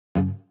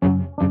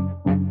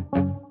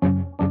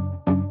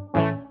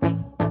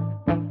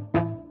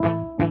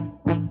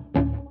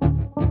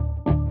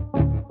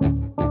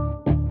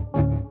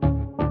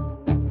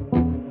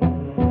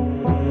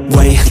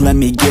let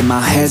me get my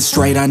head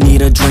straight. I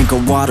need a drink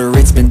of water,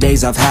 it's been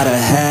days I've had a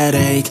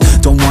headache.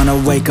 Don't wanna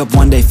wake up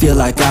one day, feel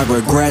like I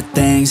regret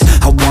things.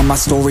 I want my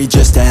story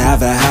just to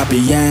have a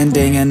happy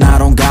ending, and I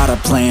don't got a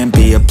plan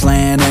B, a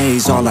plan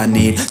A's all I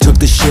need. Took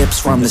the ships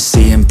from the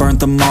sea and burnt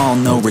them all,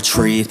 no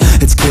retreat.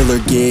 It's kill or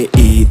get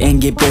eat, and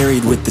get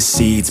buried with the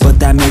seeds, but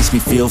that makes me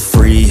feel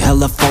free.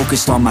 Hella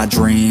focused on my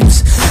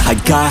dreams. I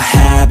got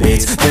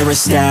habits, they're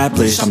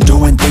established. I'm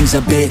doing things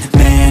a bit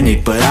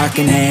manic, but I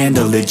can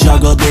handle it.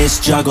 Juggle this,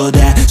 juggle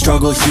that,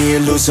 struggle here,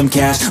 lose some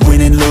cash,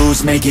 win and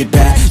lose, make it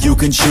back. You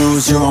can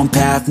choose your own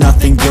path,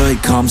 nothing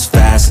good comes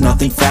fast,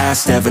 nothing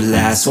fast ever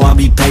lasts. So I'll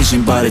be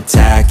patient but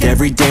attack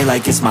every day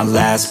like it's my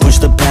last. Push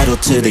the pedal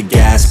to the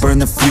gas, burn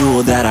the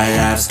fuel that I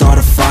have, start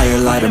a fire,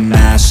 light a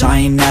match, I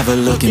ain't never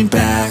looking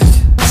back.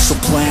 So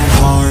plant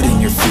hard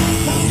in your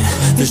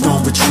feet, there's no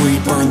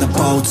retreat. Burn the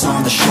boats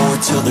on the shore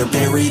till they're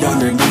buried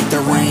underneath.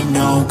 There ain't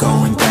no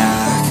going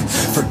back.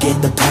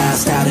 Forget the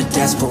past out of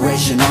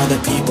desperation. All the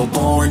people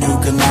born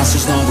who can last,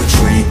 there's no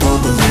retreat.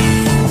 But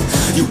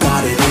believe, you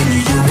got it in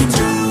you, you can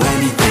do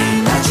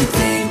anything that you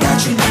think that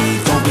you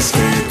need. Don't be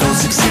scared, go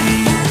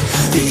succeed.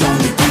 The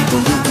only people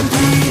who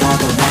compete are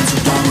the ones who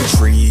don't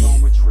retreat.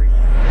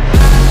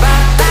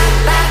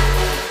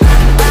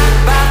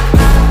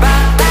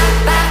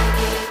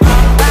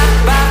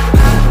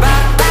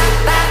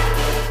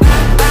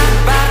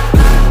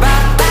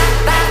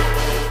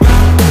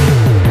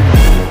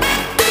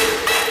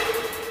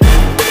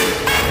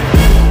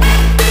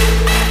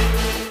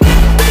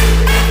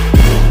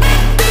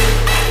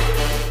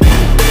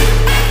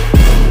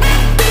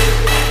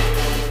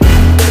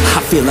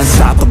 Feel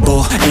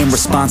unstoppable, ain't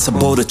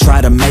responsible to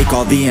try to make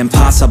all the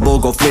impossible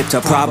go flip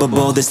to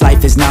probable. This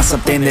life is not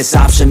something that's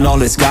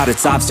optional, it's got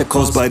its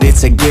obstacles, but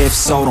it's a gift.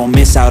 So don't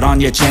miss out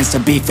on your chance to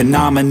be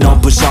phenomenal.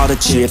 Push all the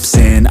chips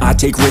in, I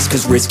take risks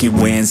cause risky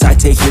wins. I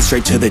take it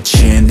straight to the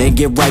chin, then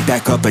get right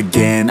back up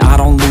again. I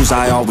don't lose,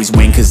 I always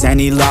win, cause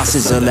any loss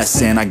is a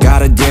lesson. I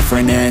got a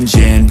different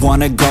engine,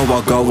 wanna go,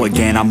 I'll go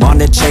again. I'm on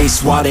the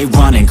chase while they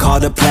running, call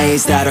the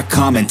plays that are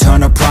coming.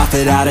 Turn a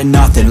profit out of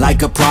nothing,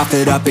 like a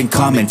prophet up and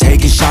coming.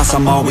 Taking shots,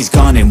 I'm always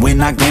gunning. When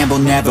I gamble,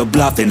 never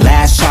bluffing.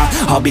 Last shot,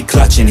 I'll be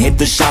clutching. Hit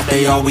the shot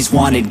they always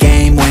wanted.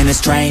 Game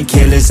winners, train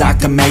killers. I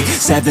can make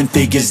 7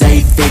 figures,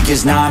 8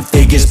 figures, 9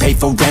 figures. Pay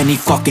for any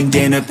fucking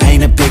dinner.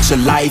 Paint a picture,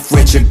 life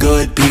richer.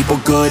 Good people,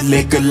 good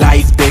liquor.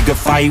 Life bigger,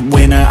 fight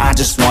winner. I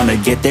just wanna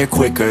get there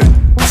quicker.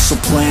 So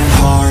plant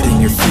hard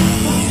in your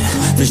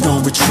feet, there's no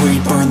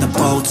retreat. Burn the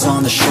boats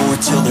on the shore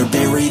till they're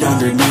buried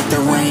underneath.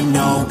 There ain't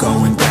no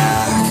going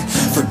back.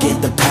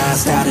 Forget the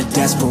past out of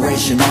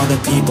desperation. All the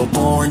people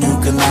born who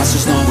can last,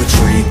 there's no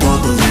retreat.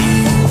 But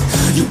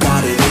believe, you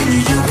got it in you,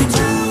 you can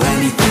do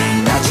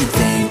anything that you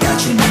think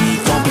that you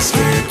need. Don't be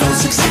scared, go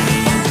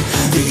succeed.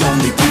 The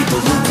only people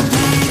who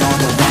compete are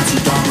the ones who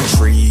don't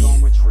retreat.